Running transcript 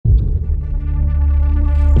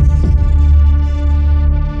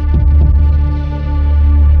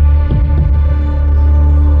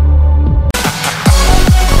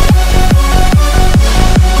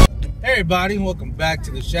everybody, welcome back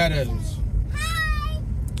to the Shadows. Hi.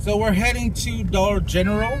 So we're heading to Dollar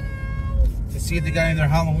General to see if they got any of their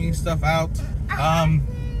Halloween stuff out.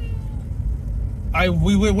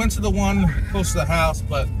 We went to the one close to the house,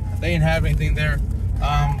 but they didn't have anything there.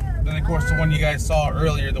 Then of course the one you guys saw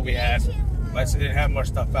earlier that we had, but they didn't have much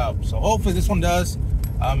stuff out. So hopefully this one does.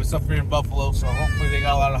 It's up here in Buffalo, so hopefully they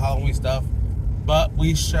got a lot of Halloween stuff. But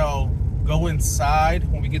we shall go inside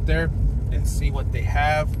when we get there and see what they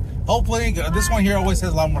have. Hopefully, this one here always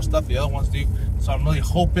has a lot more stuff the other ones do. So I'm really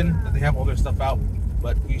hoping that they have all their stuff out.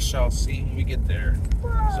 But we shall see when we get there.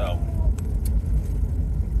 So,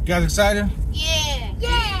 you guys excited? Yeah.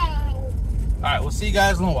 Yeah. All right, we'll see you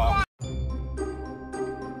guys in a while.